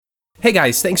Hey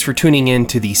guys, thanks for tuning in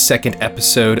to the second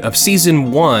episode of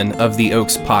Season 1 of the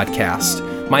Oaks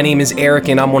Podcast. My name is Eric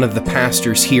and I'm one of the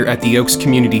pastors here at the Oaks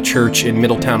Community Church in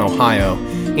Middletown, Ohio.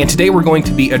 And today we're going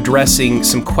to be addressing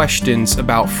some questions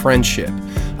about friendship.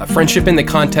 Friendship in the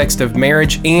context of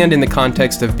marriage and in the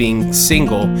context of being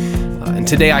single. And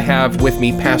today I have with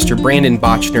me Pastor Brandon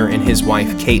Bochner and his wife,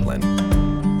 Caitlin.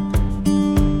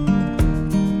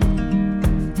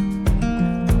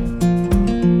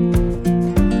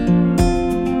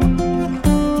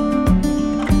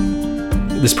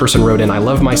 This person wrote in, I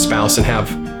love my spouse and have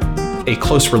a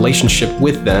close relationship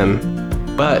with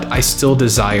them, but I still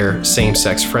desire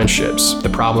same-sex friendships. The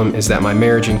problem is that my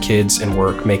marriage and kids and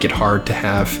work make it hard to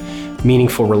have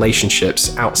meaningful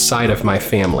relationships outside of my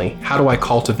family. How do I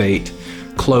cultivate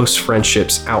close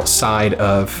friendships outside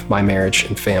of my marriage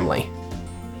and family?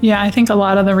 Yeah, I think a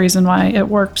lot of the reason why it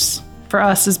works for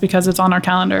us is because it's on our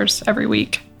calendars every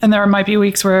week. And there might be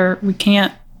weeks where we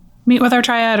can't meet with our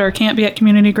triad or can't be at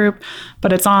community group,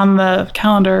 but it's on the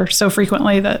calendar so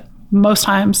frequently that most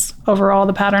times overall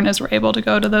the pattern is we're able to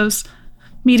go to those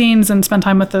meetings and spend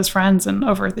time with those friends, and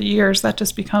over the years that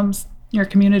just becomes your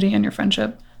community and your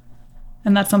friendship.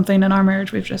 And that's something in our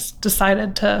marriage we've just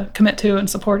decided to commit to and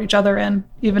support each other in,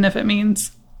 even if it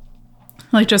means,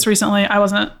 like just recently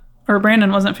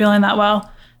Brandon wasn't feeling that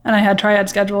well and I had triad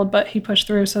scheduled, but he pushed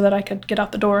through so that I could get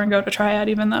out the door and go to triad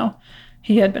even though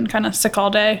he had been kind of sick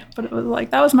all day. But it was like,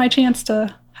 that was my chance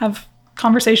to have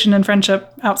conversation and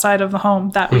friendship outside of the home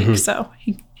that week. So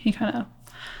he kind of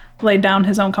laid down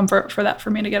his own comfort for that, for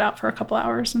me to get out for a couple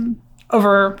hours. And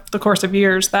over the course of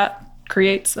years, that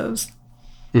creates those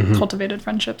cultivated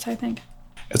friendships, I think.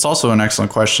 It's also an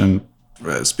excellent question.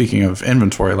 Speaking of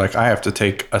inventory, like I have to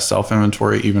take a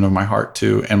self-inventory even of my heart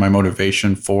too, and my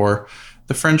motivation for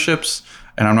the friendships.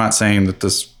 And I'm not saying that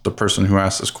the person who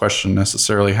asked this question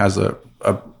necessarily has a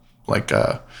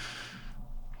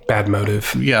bad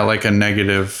motive. Yeah, like a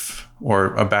negative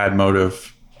or a bad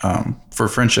motive for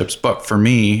friendships. But for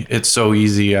me, it's so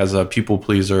easy as a people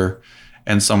pleaser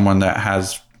and someone that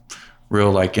has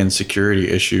real like insecurity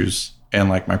issues and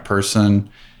like my person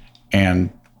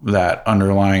and that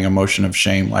underlying emotion of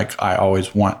shame. Like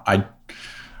I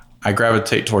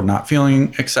gravitate toward not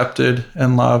feeling accepted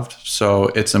and loved. So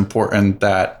it's important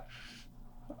that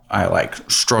I like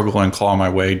struggle and claw my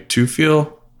way to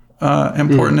feel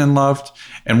important and loved.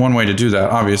 And one way to do that,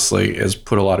 obviously, is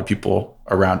put a lot of people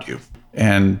around you.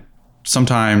 And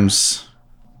sometimes,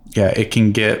 it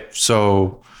can get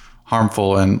so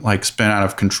harmful and like spin out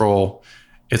of control.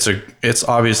 It's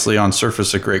obviously on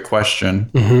surface a great question.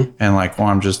 And like, well,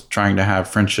 I'm just trying to have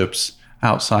friendships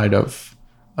outside of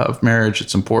marriage.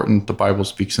 It's important. The Bible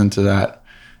speaks into that.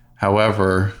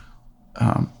 However,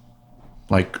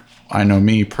 like I know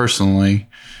me personally,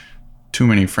 too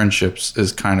many friendships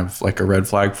is kind of like a red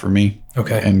flag for me.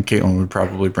 Okay. And Caitlin would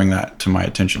probably bring that to my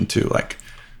attention too. Like,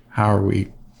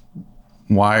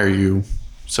 why are you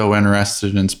so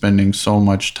interested in spending so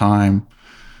much time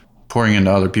pouring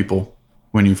into other people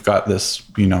when you've got this,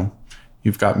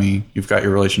 you've got me, you've got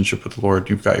your relationship with the Lord,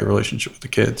 you've got your relationship with the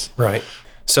kids. Right.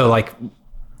 So like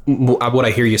what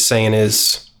I hear you saying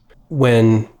is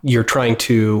when you're trying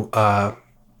to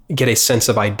get a sense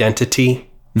of identity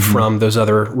from those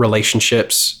other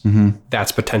relationships,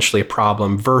 that's potentially a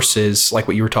problem versus like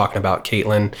what you were talking about,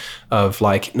 Caitlin, of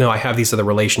like, no, I have these other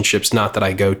relationships, not that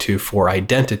I go to for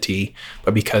identity,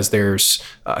 but because there's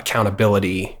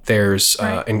accountability, there's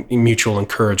mutual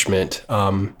encouragement.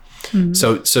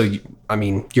 So I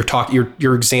mean,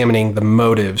 you're examining the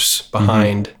motives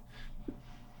behind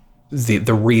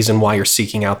the reason why you're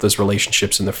seeking out those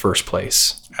relationships in the first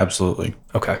place. Absolutely.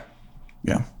 Okay.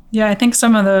 Yeah. Yeah, I think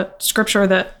some of the scripture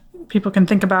that people can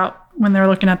think about when they're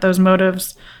looking at those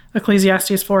motives,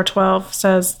 Ecclesiastes 4:12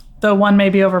 says, though one may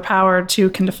be overpowered, two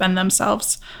can defend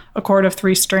themselves. A cord of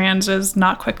 3 strands is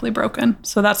not quickly broken.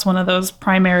 So that's one of those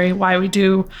primary why we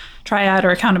do triad or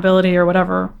accountability or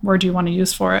whatever word you want to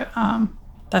use for it.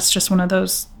 That's just one of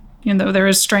those, there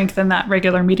is strength in that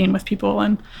regular meeting with people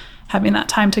and having that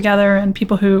time together and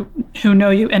people who know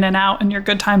you in and out and your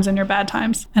good times and your bad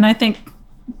times. And I think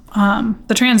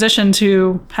the transition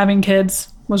to having kids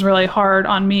was really hard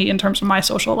on me in terms of my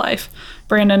social life.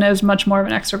 Brandon is much more of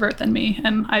an extrovert than me,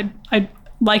 and I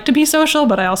like to be social,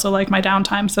 but I also like my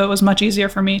downtime. So it was much easier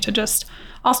for me to just,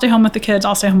 I'll stay home with the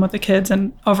kids.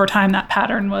 And over time, that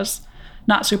pattern was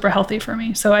not super healthy for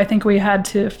me. So I think we had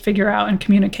to figure out and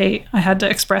communicate. I had to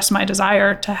express my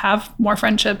desire to have more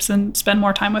friendships and spend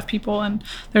more time with people. And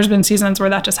there's been seasons where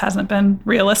that just hasn't been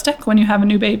realistic when you have a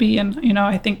new baby. And,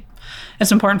 I think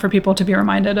it's important for people to be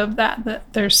reminded of that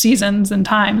there's seasons and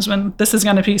times when this is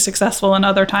going to be successful and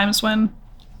other times when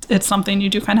it's something you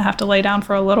do kind of have to lay down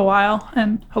for a little while,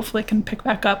 and hopefully can pick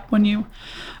back up when you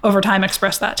over time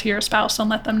express that to your spouse and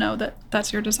let them know that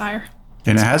that's your desire.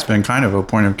 And it has been kind of a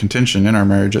point of contention in our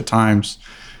marriage at times,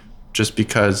 just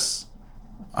because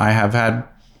I have had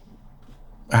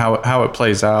how it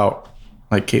plays out,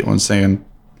 like Caitlin's saying,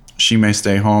 she may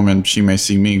stay home and she may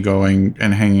see me going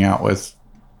and hanging out with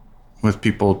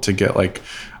people to get like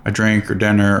a drink or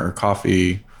dinner or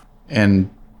coffee. And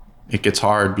it gets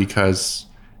hard because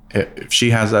if she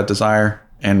has that desire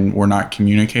and we're not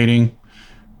communicating,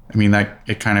 I mean, that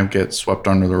it kind of gets swept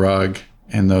under the rug,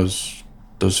 and those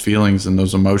feelings and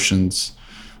those emotions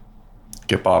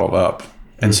get bottled up.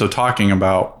 And so talking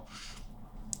about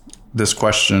this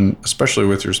question, especially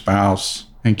with your spouse,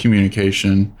 and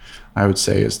communication, I would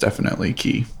say is definitely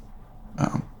key.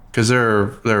 Because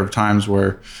there are times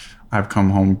where I've come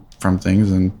home from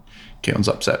things and Caitlin's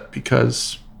upset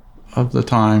because of the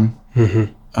time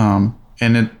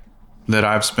that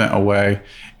I've spent away,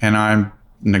 and I'm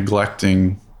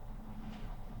neglecting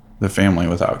the family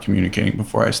without communicating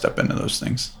before I step into those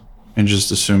things, and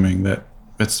just assuming that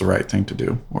it's the right thing to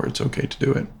do or it's okay to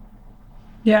do it.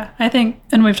 Yeah, I think,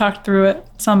 and we've talked through it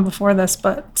some before this,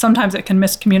 but sometimes it can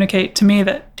miscommunicate to me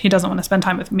that he doesn't want to spend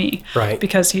time with me, right?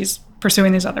 Because he's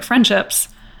pursuing these other friendships.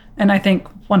 And I think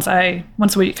once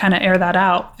we kind of air that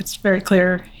out, it's very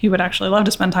clear he would actually love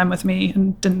to spend time with me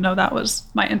and didn't know that was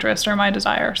my interest or my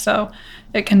desire. So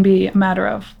it can be a matter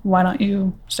of, why don't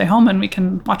you stay home and we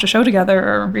can watch a show together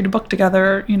or read a book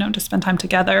together, to spend time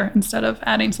together instead of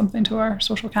adding something to our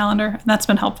social calendar. And that's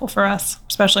been helpful for us,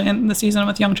 especially in the season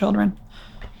with young children.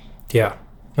 Yeah,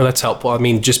 no, that's helpful. I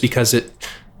mean, just because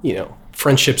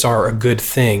friendships are a good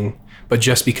thing, but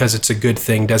just because it's a good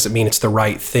thing doesn't mean it's the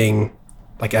right thing.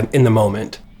 Like in the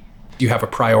moment, you have a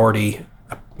priority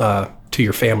to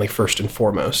your family first and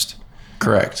foremost.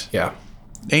 Correct. Yeah.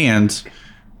 And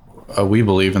we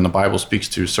believe, and the Bible speaks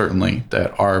to certainly,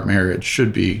 that our marriage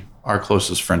should be our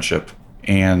closest friendship.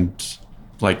 And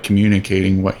like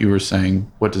communicating what you were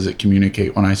saying, what does it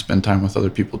communicate when I spend time with other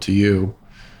people to you?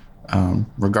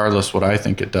 Regardless what I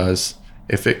think it does,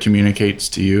 if it communicates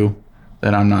to you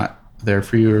that I'm not there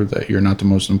for you or that you're not the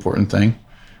most important thing,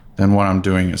 then what I'm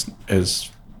doing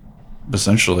is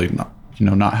essentially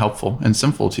not helpful and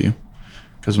sinful to you,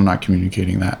 because I'm not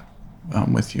communicating that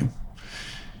with you.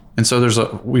 And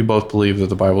so we both believe that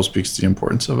the Bible speaks to the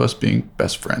importance of us being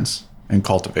best friends and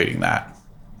cultivating that.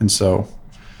 And so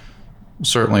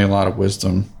certainly a lot of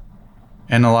wisdom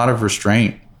and a lot of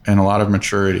restraint and a lot of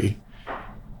maturity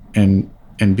in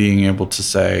being able to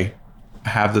say,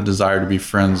 have the desire to be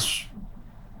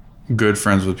good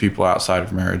friends with people outside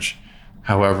of marriage.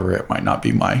 However, it might not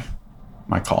be my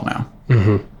call now.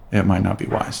 Mm-hmm. It might not be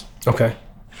wise. Okay.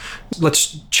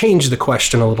 Let's change the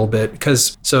question a little bit,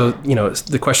 because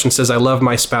the question says, I love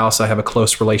my spouse. I have a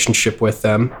close relationship with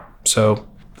them. So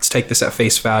let's take this at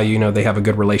face value. They have a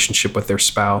good relationship with their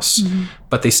spouse,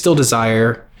 but they still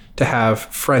desire to have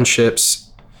friendships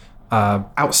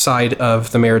outside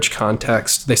of the marriage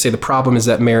context. They say the problem is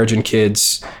that marriage and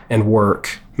kids and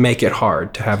work make it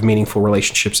hard to have meaningful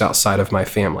relationships outside of my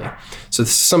family. So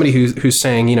this is somebody who's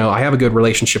saying, I have a good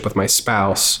relationship with my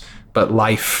spouse, but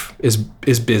life is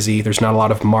busy. There's not a lot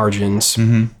of margins,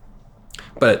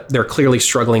 but they're clearly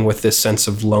struggling with this sense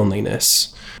of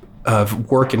loneliness of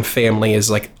work and family is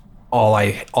like all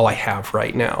I have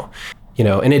right now,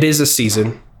 and it is a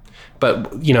season.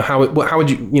 But, how would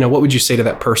you, what would you say to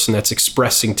that person that's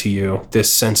expressing to you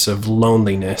this sense of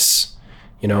loneliness?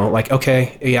 Like,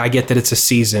 okay, yeah, I get that it's a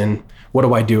season. What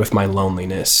do I do with my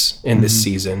loneliness in this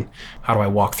season? How do I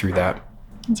walk through that?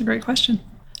 That's a great question.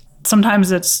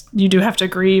 Sometimes you do have to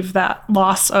grieve that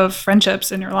loss of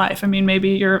friendships in your life. I mean, maybe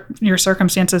your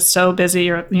circumstance is so busy,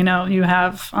 or, you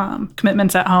have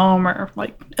commitments at home, or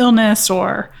like illness,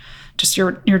 or just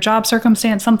your job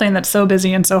circumstance, something that's so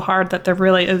busy and so hard that there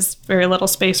really is very little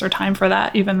space or time for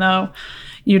that, even though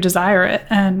you desire it.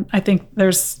 And I think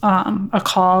there's a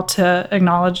call to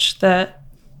acknowledge that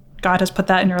God has put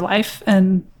that in your life,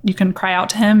 and you can cry out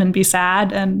to him and be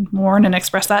sad and mourn and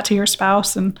express that to your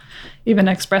spouse, and even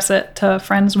express it to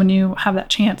friends when you have that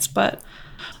chance. But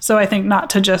so I think not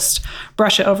to just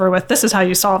brush it over with, this is how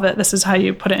you solve it, this is how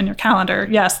you put it in your calendar.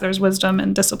 Yes, there's wisdom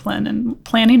and discipline and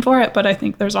planning for it, but I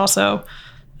think there's also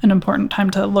an important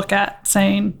time to look at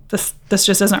saying, this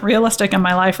just isn't realistic in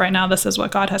my life right now. This is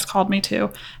what God has called me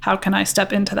to. How can I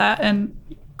step into that and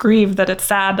grieve that it's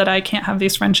sad that I can't have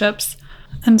these friendships?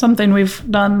 And something we've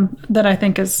done that I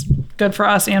think is good for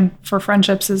us and for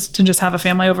friendships is to just have a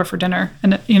family over for dinner.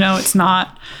 And, it's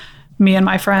not me and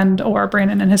my friend or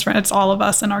Brandon and his friend. It's all of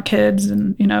us and our kids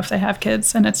and, if they have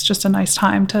kids. And it's just a nice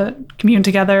time to commune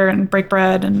together and break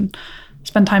bread and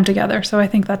spend time together. So I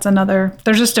think that's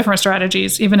there's just different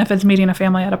strategies, even if it's meeting a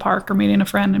family at a park or meeting a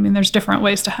friend. I mean, there's different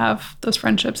ways to have those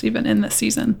friendships even in this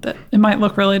season that it might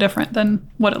look really different than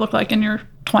what it looked like in your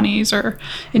 20s or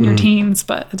in your teens,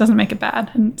 but it doesn't make it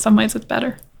bad. In some ways it's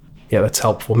better. Yeah, that's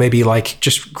helpful. Maybe like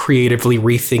just creatively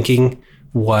rethinking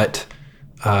what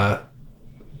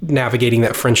navigating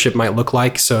that friendship might look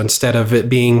like. So instead of it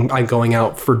being I'm going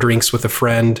out for drinks with a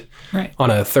friend on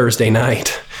a Thursday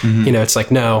night, it's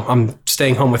like, no, I'm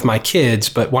staying home with my kids,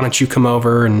 but why don't you come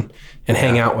over and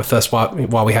hang out with us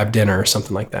while we have dinner or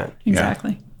something like that.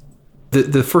 Exactly. Yeah.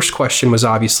 The first question was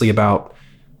obviously about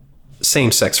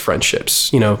same-sex friendships.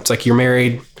 It's like you're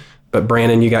married, but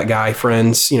Brandon, you got guy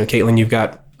friends. Caitlin, you've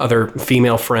got other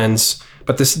female friends.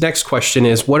 But this next question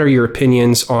is, what are your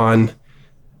opinions on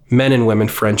men and women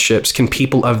friendships? Can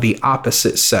people of the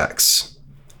opposite sex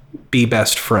be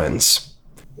best friends?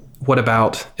 What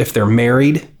about if they're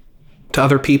married to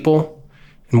other people,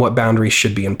 and what boundaries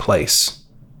should be in place?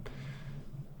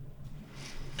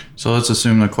 So let's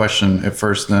assume the question at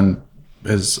first then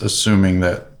is assuming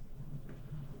that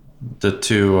the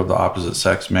two of the opposite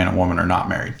sex, man and woman, are not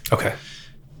married. Okay.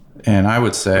 And I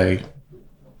would say,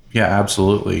 yeah,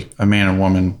 absolutely. A man and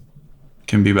woman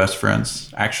can be best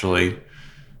friends. Actually,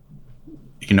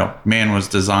 man was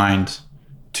designed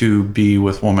to be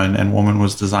with woman and woman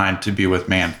was designed to be with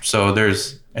man. So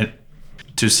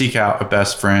to seek out a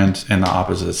best friend in the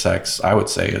opposite sex, I would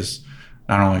say is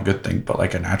not only a good thing, but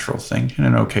like a natural thing and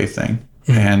an okay thing.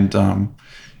 Mm-hmm. And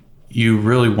you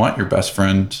really want your best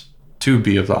friend to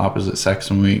be of the opposite sex.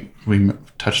 And we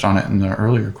touched on it in the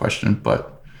earlier question,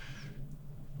 but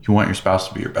you want your spouse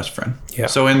to be your best friend. Yeah.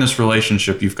 So in this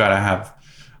relationship, you've got to have,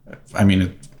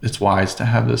 it's wise to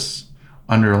have this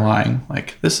underlying,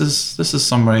 like, this is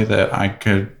somebody that I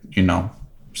could,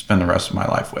 spend the rest of my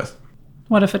life with.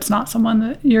 What if it's not someone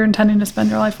that you're intending to spend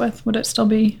your life with? Would it still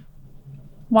be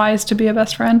wise to be a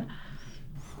best friend?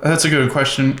 That's a good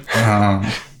question.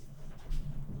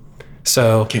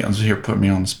 So Caitlin's here putting me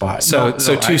on the spot. So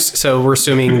we're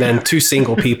assuming then two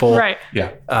single people, right?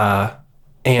 Yeah.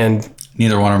 And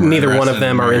neither one of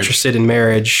them are interested in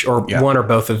marriage, or one or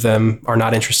both of them are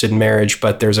not interested in marriage,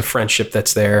 but there's a friendship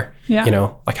that's there.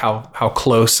 Yeah. Like how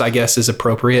close, I guess, is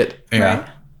appropriate. Yeah. Right.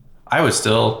 I would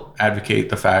still advocate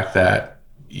the fact that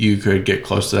you could get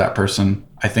close to that person.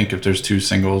 I think if there's two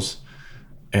singles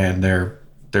and they're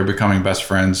becoming best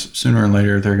friends, sooner or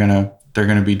later they're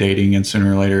gonna be dating, and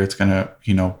sooner or later it's gonna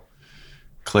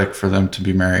click for them to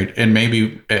be married. And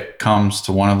maybe it comes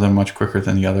to one of them much quicker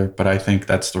than the other, but I think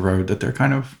that's the road that they're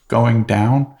kind of going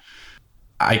down.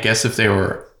 I guess if they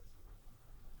were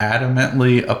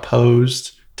adamantly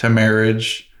opposed to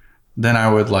marriage, then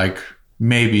I would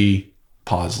maybe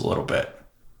pause a little bit.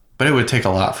 But it would take a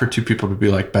lot for two people to be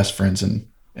best friends in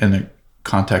the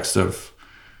context of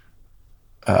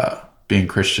being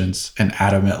Christians and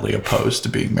adamantly opposed to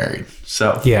being married.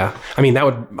 So yeah, that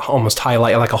would almost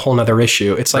highlight a whole nother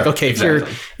issue. It's like, right, okay,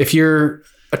 if you're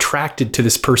attracted to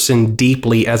this person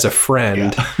deeply as a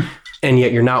friend, and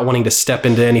yet you're not wanting to step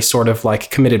into any sort of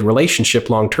committed relationship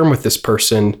long term with this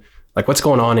person, what's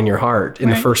going on in your heart in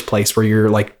the first place, where you're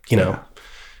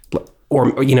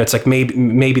or it's like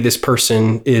maybe this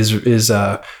person is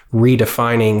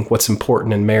redefining what's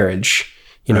important in marriage.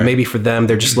 Right. Maybe for them,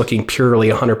 they're just looking purely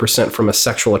 100% from a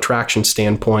sexual attraction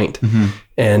standpoint. Mm-hmm.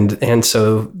 And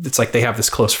so it's like they have this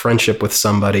close friendship with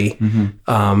somebody.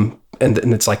 Mm-hmm.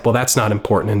 And it's like, well, that's not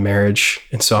important in marriage.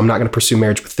 And so I'm not going to pursue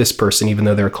marriage with this person, even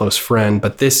though they're a close friend.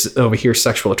 But this over here,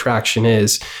 sexual attraction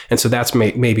is. And so that's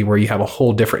maybe where you have a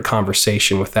whole different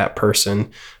conversation with that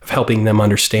person of helping them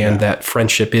understand that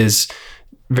friendship is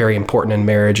very important in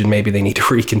marriage, and maybe they need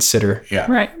to reconsider.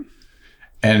 Yeah. Right.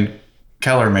 And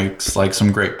Keller makes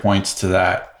some great points to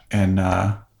that. And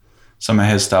some of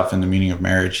his stuff in The Meaning of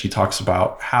Marriage, he talks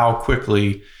about how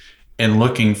quickly in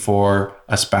looking for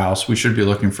a spouse, we should be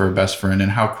looking for a best friend,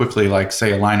 and how quickly,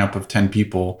 say a lineup of 10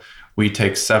 people, we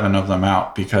take 7 of them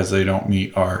out because they don't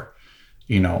meet our,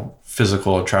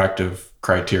 physical attractive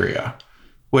criteria,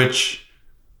 which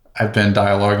I've been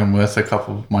dialoguing with a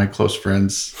couple of my close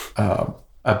friends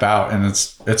about, and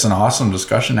it's an awesome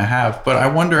discussion to have. But I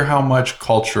wonder how much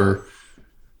culture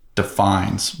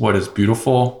defines what is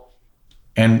beautiful,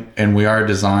 and we are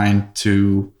designed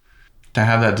to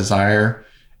have that desire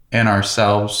in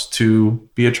ourselves to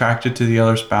be attracted to the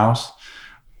other spouse.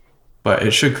 But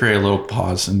it should create a little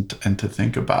pause and to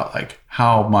think about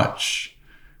how much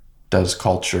does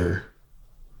culture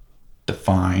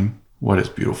define what is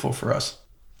beautiful for us.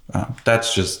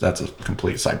 That's a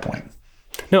complete side point.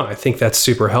 No, I think that's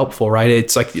super helpful, right?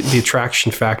 It's like the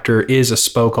attraction factor is a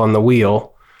spoke on the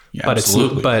wheel, Yeah, but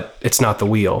absolutely. it's not the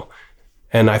wheel.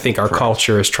 And I think our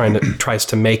culture is tries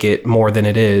to make it more than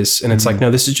it is. And it's like,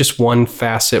 no, this is just one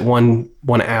facet, one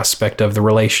aspect of the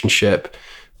relationship.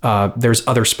 There's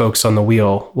other spokes on the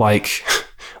wheel, like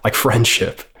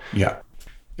friendship. Yeah.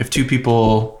 If two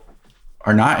people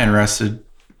are not interested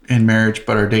in marriage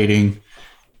but are dating,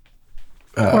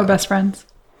 or best friends.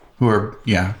 who are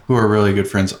really good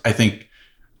friends, I think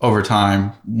over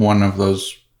time one of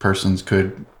those persons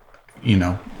could,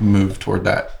 move toward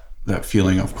that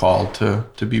feeling of call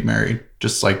to be married.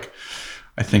 Just like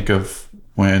I think of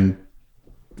when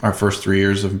our first 3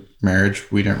 years of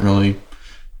marriage, we didn't really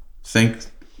think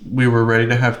we were ready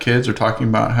to have kids or talking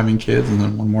about having kids, and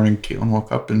then one morning Caitlin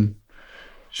woke up and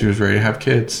she was ready to have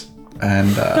kids. And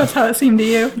That's how it seemed to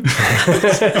you.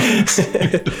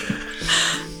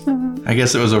 I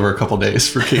guess it was over a couple days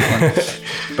for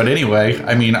Caitlin. But anyway,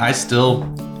 I mean, I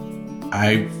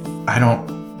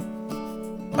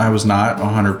was not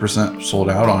 100% sold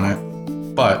out on it,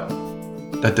 but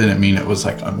that didn't mean it was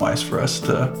like unwise for us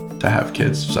to have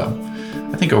kids. So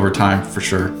I think over time, for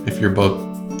sure, if you're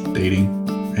both dating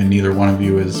and neither one of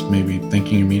you is maybe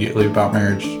thinking immediately about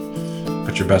marriage,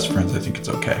 but you're best friends, I think it's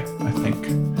okay. I think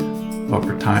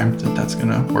over time that's going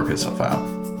to work itself out.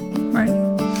 Right.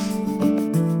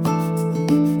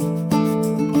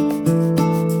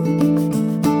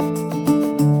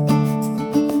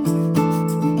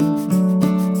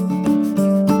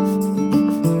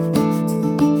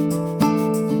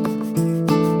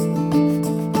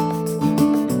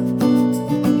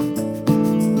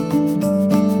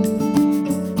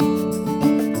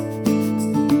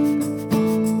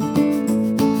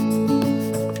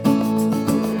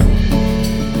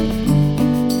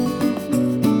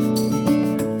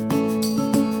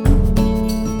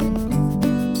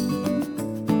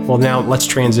 Well, now let's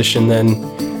transition then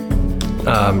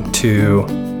to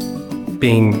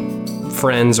being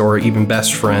friends or even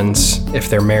best friends if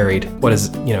they're married. What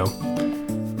is,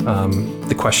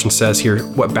 the question says here,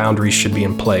 what boundaries should be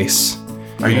in place?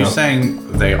 Are you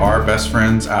saying they are best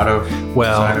friends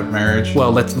outside of marriage?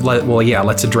 Well,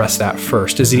 let's address that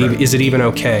first. Is it even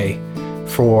okay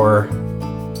for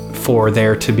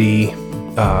there to be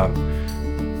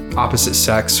opposite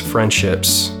sex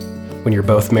friendships when you're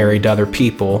both married to other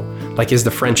people? Like, is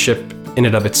the friendship in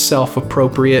and of itself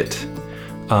appropriate?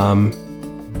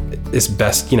 Is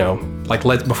best,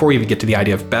 before we even get to the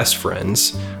idea of best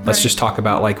friends, let's just talk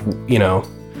about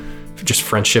just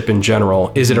friendship in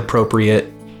general. Is it appropriate?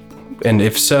 And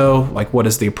if so, what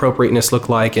does the appropriateness look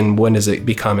like, and when does it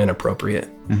become inappropriate?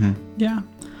 Mm-hmm. Yeah.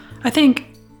 I think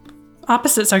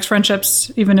opposite sex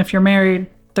friendships, even if you're married,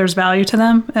 there's value to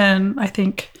them. And I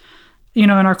think, in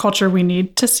our culture, we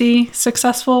need to see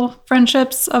successful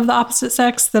friendships of the opposite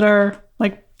sex that are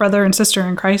like brother and sister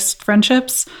in Christ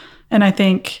friendships. And I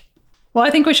think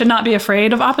we should not be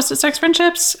afraid of opposite sex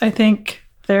friendships. I think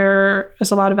there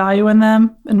is a lot of value in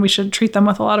them, and we should treat them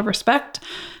with a lot of respect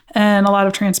and a lot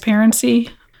of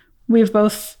transparency. We've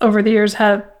both, over the years,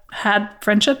 had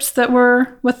friendships that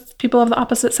were with people of the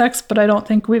opposite sex, but I don't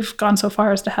think we've gone so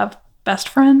far as to have best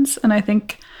friends. And I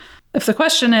think if the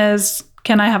question is,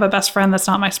 can I have a best friend that's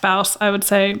not my spouse? I would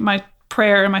say my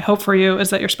prayer and my hope for you is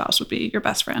that your spouse would be your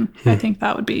best friend. I think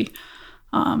that would be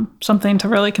something to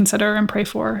really consider and pray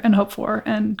for and hope for,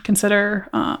 and consider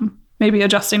maybe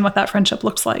adjusting what that friendship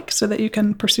looks like so that you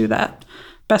can pursue that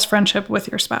best friendship with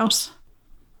your spouse.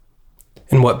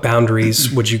 And what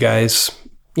boundaries would you guys,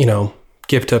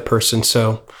 give to a person?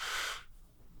 So,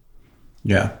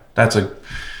 yeah, that's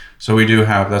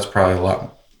probably a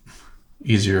lot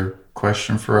easier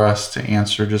question for us to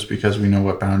answer, just because we know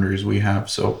what boundaries we have.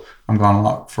 So I'm gone a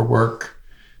lot for work,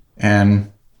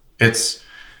 and it's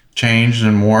changed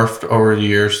and morphed over the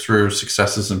years through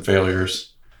successes and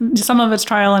failures. Some of it's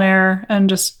trial and error, and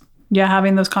just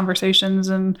having those conversations,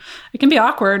 and it can be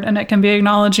awkward, and it can be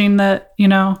acknowledging that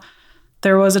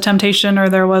there was a temptation or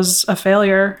there was a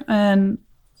failure, and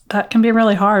that can be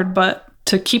really hard. But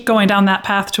to keep going down that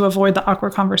path to avoid the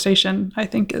awkward conversation, I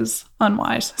think, is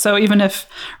unwise. So even if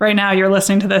right now you're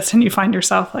listening to this and you find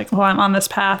yourself like, well, I'm on this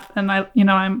path and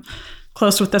I'm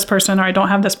close with this person, or I don't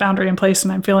have this boundary in place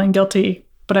and I'm feeling guilty,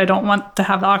 but I don't want to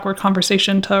have the awkward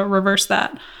conversation to reverse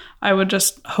that, I would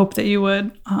just hope that you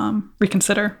would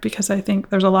reconsider, because I think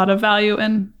there's a lot of value,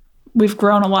 and we've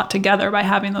grown a lot together by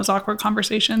having those awkward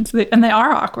conversations. And they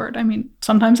are awkward. I mean,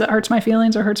 sometimes it hurts my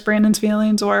feelings or hurts Brandon's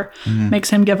feelings, or makes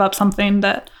him give up something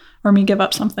or me give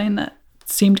up something that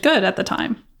seemed good at the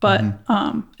time. But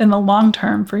in the long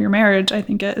term for your marriage, I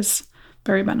think it is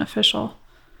very beneficial.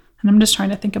 And I'm just trying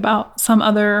to think about some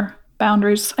other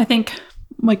boundaries. I think,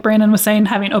 like Brandon was saying,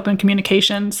 having open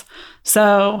communications.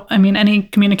 So, I mean, any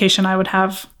communication I would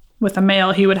have with a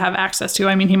male, he would have access to.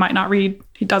 I mean, he might not read,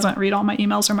 he doesn't read all my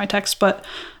emails or my texts, but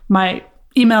my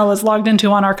email is logged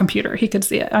into on our computer. He could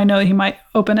see it. I know he might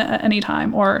open it at any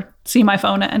time or see my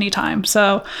phone at any time.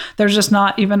 So there's just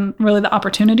not even really the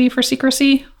opportunity for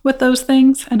secrecy with those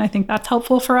things. And I think that's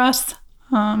helpful for us.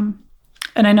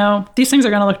 And I know these things are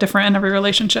going to look different in every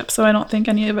relationship. So I don't think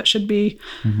any of it should be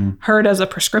heard as a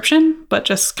prescription, but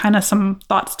just kind of some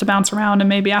thoughts to bounce around and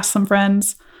maybe ask some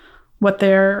friends what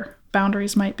their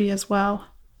boundaries might be as well.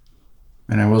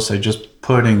 And I will say, just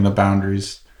having the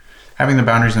boundaries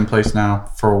in place now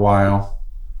for a while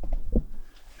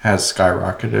has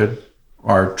skyrocketed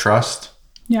our trust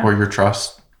or your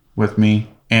trust with me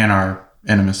and our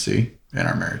intimacy in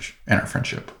our marriage and our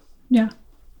friendship. Yeah,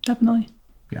 definitely.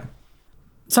 Yeah.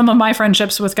 Some of my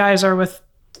friendships with guys are with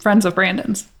friends of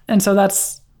Brandon's. And so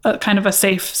that's a kind of a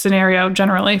safe scenario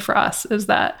generally for us, is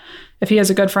that if he is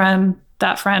a good friend,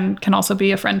 that friend can also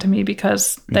be a friend to me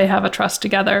because they have a trust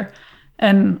together.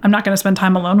 And I'm not going to spend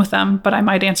time alone with them, but I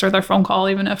might answer their phone call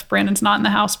even if Brandon's not in the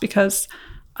house, because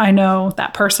I know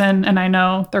that person and I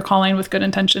know they're calling with good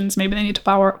intentions. Maybe they need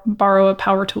to borrow a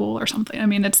power tool or something. I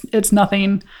mean, it's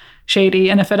nothing shady.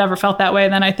 And if it ever felt that way,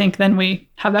 then I think then we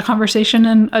have that conversation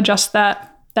and adjust that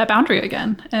boundary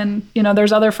again. And, you know,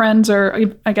 there's other friends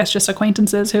or I guess just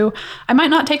acquaintances who I might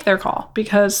not take their call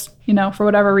because, you know, for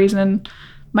whatever reason,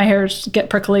 my hairs get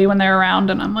prickly when they're around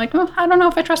and I'm like, well, I don't know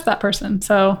if I trust that person.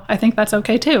 So I think that's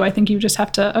okay too. I think you just have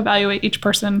to evaluate each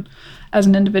person as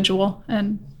an individual.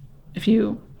 And if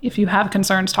you have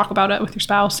concerns, talk about it with your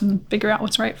spouse and figure out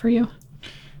what's right for you.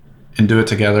 And do it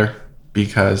together,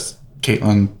 because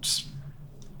Caitlin's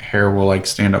hair will like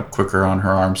stand up quicker on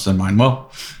her arms than mine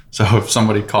will. So if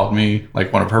somebody called me,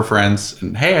 like one of her friends,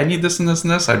 and hey, I need this and this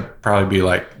and this, I'd probably be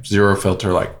like zero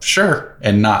filter, like sure,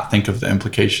 and not think of the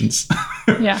implications.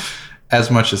 Yeah.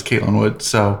 As much as Caitlin would.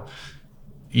 So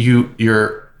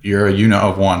you're a unit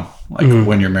of one, like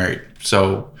when you're married.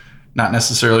 So not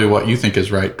necessarily what you think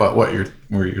is right, but what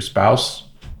your spouse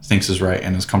thinks is right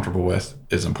and is comfortable with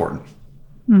is important.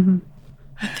 Mm-hmm.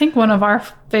 I think one of our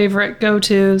favorite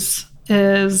go-tos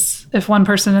is if one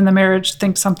person in the marriage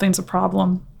thinks something's a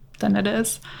problem, then it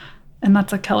is. And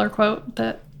that's a Keller quote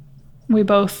that we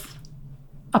both,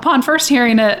 upon first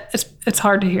hearing it, it's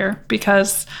hard to hear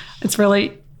because it's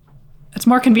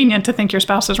more convenient to think your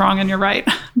spouse is wrong and you're right.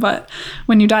 But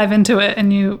when you dive into it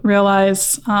and you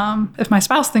realize if my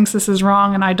spouse thinks this is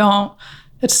wrong and I don't,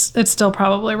 it's still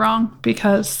probably wrong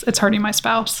because it's hurting my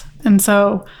spouse. And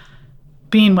so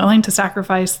being willing to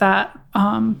sacrifice that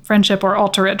friendship or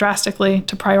alter it drastically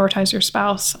to prioritize your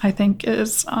spouse, I think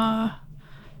is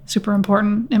super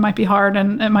important. It might be hard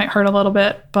and it might hurt a little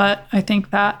bit, but I think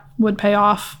that would pay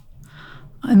off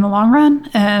in the long run.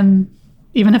 And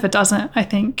even if it doesn't, I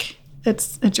think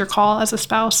it's your call as a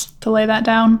spouse to lay that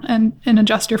down and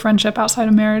adjust your friendship outside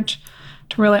of marriage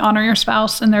to really honor your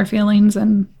spouse and their feelings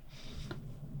and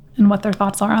what their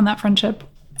thoughts are on that friendship.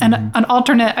 And an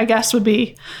alternate, I guess, would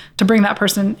be to bring that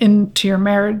person into your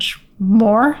marriage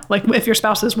more. Like if your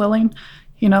spouse is willing,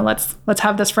 you know, let's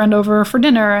have this friend over for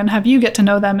dinner and have you get to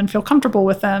know them and feel comfortable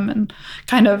with them, and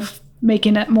kind of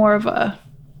making it more of a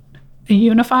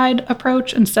unified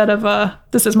approach instead of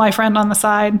this is my friend on the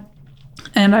side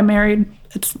and I'm married.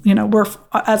 It's, you know, we're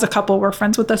as a couple, we're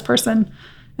friends with this person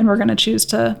and we're going to choose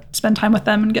to spend time with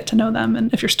them and get to know them.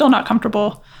 And if you're still not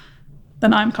comfortable,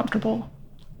 then I'm comfortable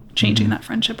changing that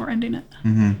friendship or ending it.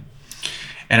 Mm-hmm.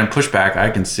 And a pushback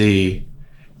I can see,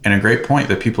 and a great point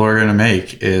that people are going to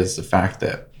make, is the fact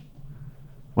that,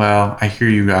 well, I hear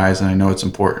you guys and I know it's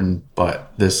important,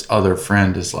 but this other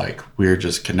friend is like, we're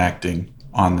just connecting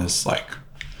on this like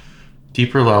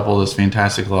deeper level, this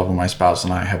fantastic level. My spouse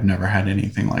and I have never had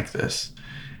anything like this.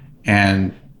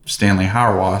 And Stanley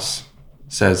Hauerwas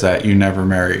says that you never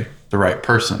marry the right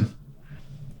person.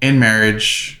 In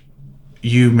marriage,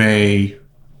 you may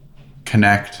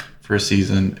connect for a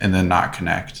season and then not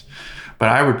connect. But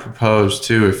I would propose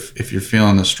too, if you're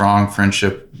feeling a strong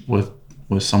friendship with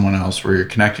someone else where you're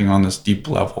connecting on this deep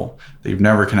level that you've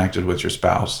never connected with your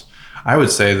spouse, I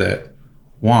would say that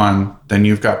one, then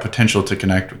you've got potential to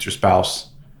connect with your spouse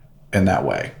in that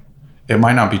way. It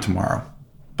might not be tomorrow,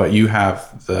 but you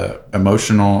have the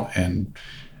emotional and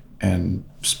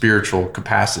spiritual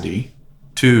capacity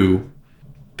to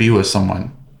be with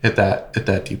someone at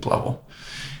that deep level.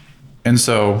 And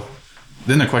so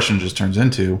then the question just turns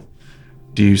into,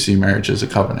 do you see marriage as a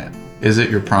covenant? Is it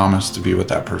your promise to be with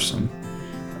that person?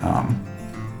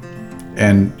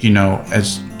 And, you know,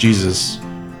 as Jesus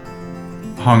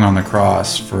hung on the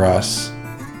cross for us,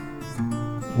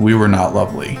 we were not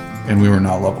lovely and we were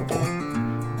not lovable.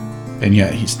 And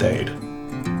yet he stayed.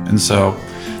 And so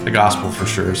the gospel for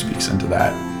sure speaks into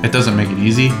that. It doesn't make it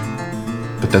easy,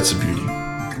 but that's the beauty.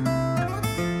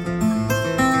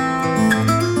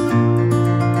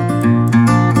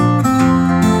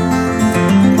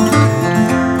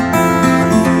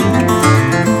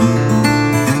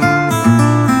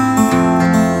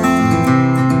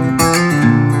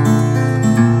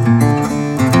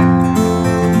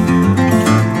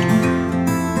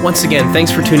 Once again,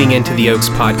 thanks for tuning in to the Oaks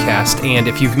Podcast. And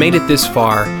if you've made it this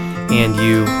far and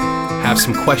you have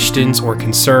some questions or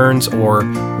concerns or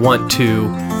want to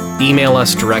email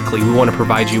us directly, we want to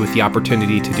provide you with the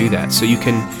opportunity to do that. So you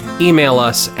can email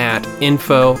us at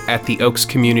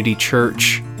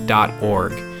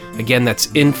info@theoakscommunitychurch.org. Again, that's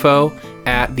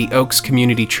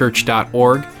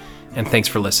info@theoakscommunitychurch.org. And thanks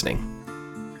for listening.